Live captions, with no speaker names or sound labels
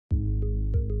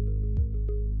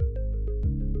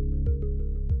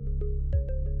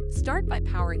Start by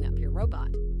powering up your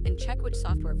robot and check which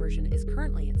software version is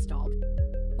currently installed.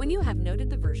 When you have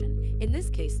noted the version, in this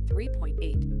case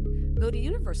 3.8, go to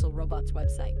Universal Robot's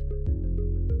website.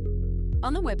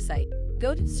 On the website,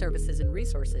 go to Services and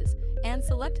Resources and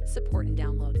select Support and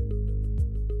Download.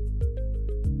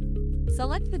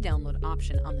 Select the download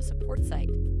option on the support site.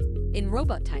 In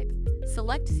robot type,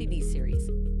 select CD series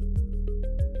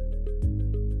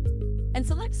and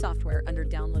select software under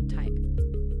download type.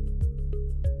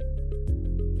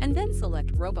 And then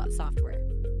select robot software.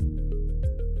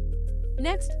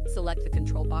 Next, select the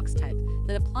control box type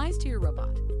that applies to your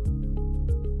robot.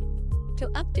 To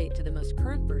update to the most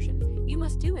current version, you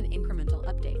must do an incremental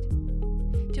update.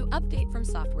 To update from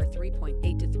software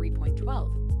 3.8 to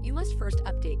 3.12, you must first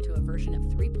update to a version of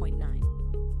 3.9,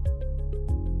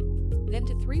 then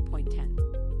to 3.10,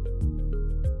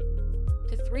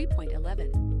 to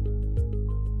 3.11,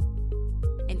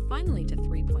 and finally to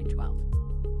 3.12.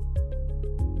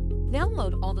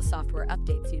 Download all the software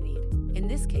updates you need, in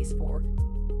this case 4.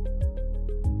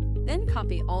 Then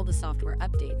copy all the software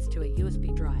updates to a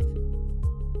USB drive.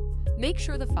 Make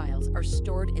sure the files are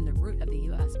stored in the root of the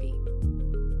USB.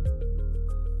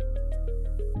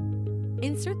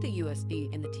 Insert the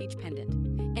USB in the Teach pendant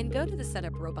and go to the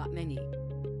Setup Robot menu.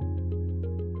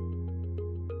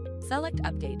 Select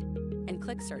Update and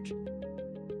click Search.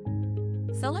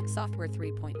 Select Software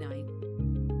 3.9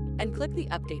 and click the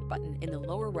Update button in the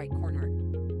lower right corner.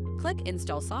 Click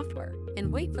Install Software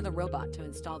and wait for the robot to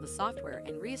install the software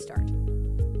and restart.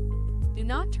 Do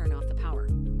not turn off the power.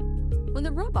 When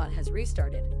the robot has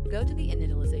restarted, go to the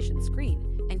initialization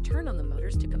screen and turn on the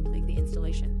motors to complete the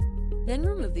installation. Then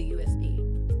remove the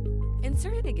USB.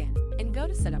 Insert it again and go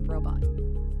to Setup Robot.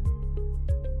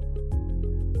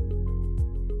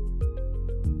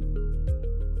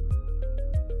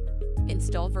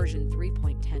 Install version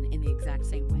 3.10 in the exact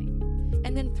same way,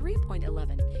 and then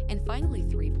 3.11 and finally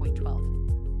 3.12.